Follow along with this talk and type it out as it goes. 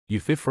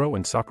Euthyphro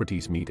and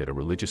Socrates meet at a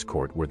religious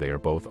court where they are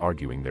both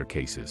arguing their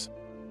cases.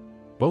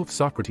 Both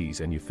Socrates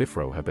and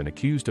Euthyphro have been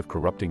accused of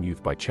corrupting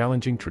youth by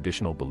challenging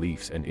traditional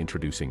beliefs and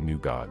introducing new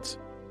gods.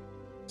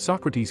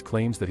 Socrates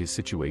claims that his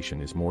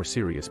situation is more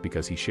serious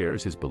because he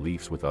shares his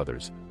beliefs with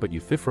others, but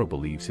Euthyphro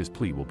believes his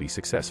plea will be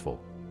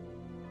successful.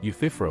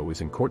 Euthyphro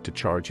is in court to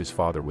charge his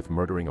father with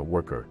murdering a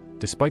worker,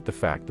 despite the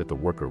fact that the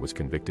worker was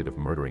convicted of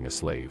murdering a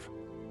slave.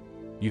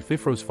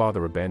 Euthyphro's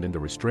father abandoned the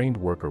restrained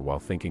worker while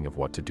thinking of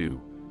what to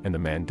do, and the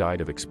man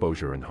died of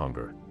exposure and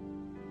hunger.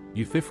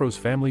 Euthyphro's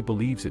family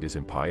believes it is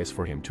impious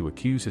for him to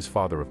accuse his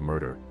father of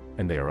murder,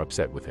 and they are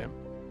upset with him.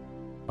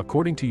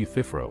 According to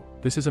Euthyphro,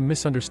 this is a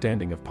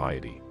misunderstanding of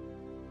piety.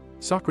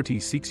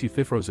 Socrates seeks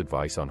Euthyphro's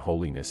advice on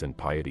holiness and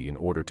piety in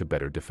order to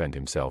better defend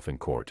himself in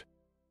court.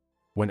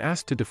 When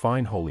asked to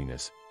define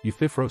holiness,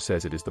 Euthyphro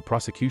says it is the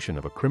prosecution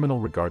of a criminal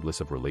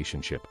regardless of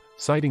relationship,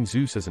 citing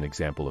Zeus as an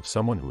example of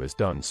someone who has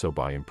done so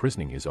by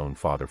imprisoning his own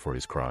father for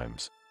his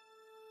crimes.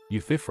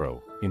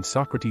 Euthyphro, in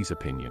Socrates'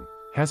 opinion,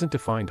 hasn't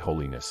defined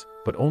holiness,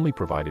 but only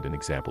provided an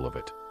example of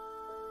it.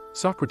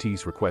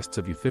 Socrates requests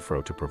of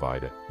Euthyphro to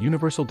provide a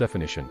universal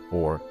definition,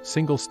 or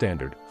single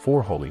standard,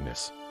 for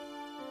holiness.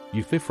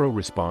 Euthyphro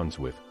responds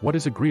with, "What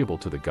is agreeable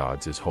to the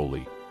gods is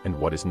holy, and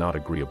what is not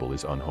agreeable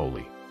is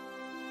unholy."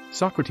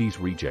 Socrates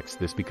rejects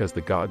this because the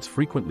gods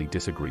frequently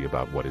disagree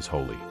about what is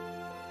holy.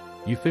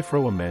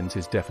 Euthyphro amends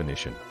his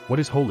definition. What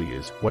is holy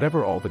is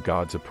whatever all the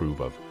gods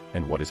approve of,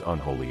 and what is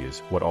unholy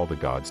is what all the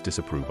gods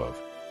disapprove of.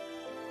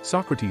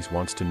 Socrates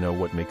wants to know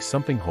what makes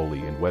something holy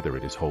and whether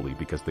it is holy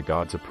because the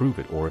gods approve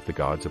it or if the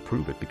gods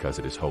approve it because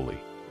it is holy.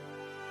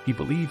 He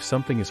believes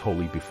something is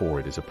holy before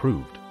it is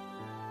approved.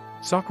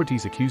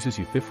 Socrates accuses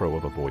Euthyphro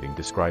of avoiding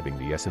describing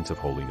the essence of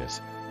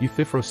holiness.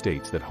 Euthyphro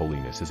states that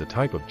holiness is a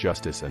type of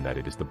justice and that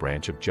it is the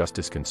branch of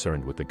justice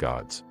concerned with the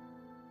gods.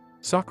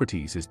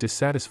 Socrates is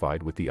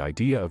dissatisfied with the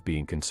idea of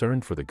being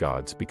concerned for the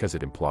gods because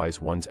it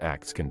implies one's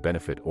acts can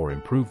benefit or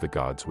improve the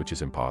gods, which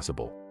is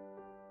impossible.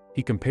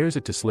 He compares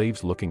it to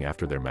slaves looking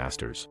after their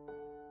masters.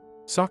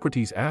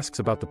 Socrates asks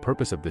about the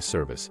purpose of this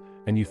service,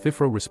 and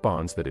Euthyphro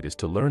responds that it is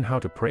to learn how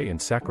to pray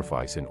and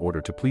sacrifice in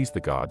order to please the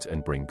gods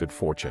and bring good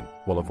fortune,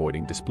 while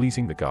avoiding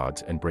displeasing the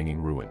gods and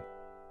bringing ruin.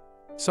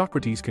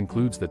 Socrates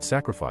concludes that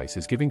sacrifice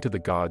is giving to the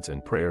gods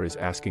and prayer is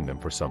asking them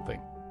for something.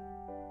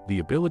 The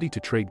ability to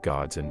trade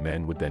gods and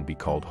men would then be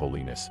called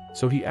holiness,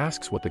 so he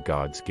asks what the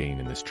gods gain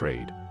in this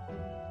trade.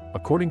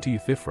 According to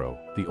Euthyphro,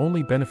 the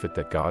only benefit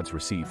that gods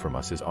receive from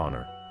us is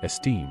honor,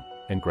 esteem,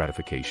 and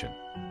gratification.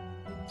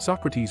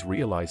 Socrates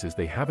realizes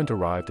they haven't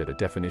arrived at a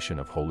definition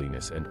of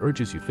holiness and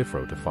urges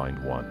Euthyphro to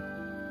find one.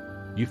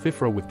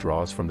 Euthyphro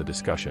withdraws from the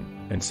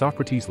discussion, and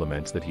Socrates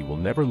laments that he will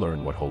never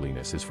learn what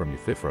holiness is from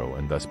Euthyphro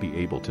and thus be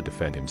able to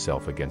defend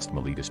himself against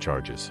Meletus'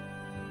 charges.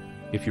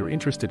 If you're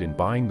interested in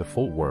buying the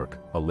full work,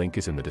 a link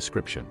is in the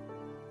description.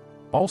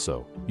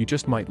 Also, you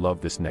just might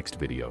love this next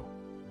video.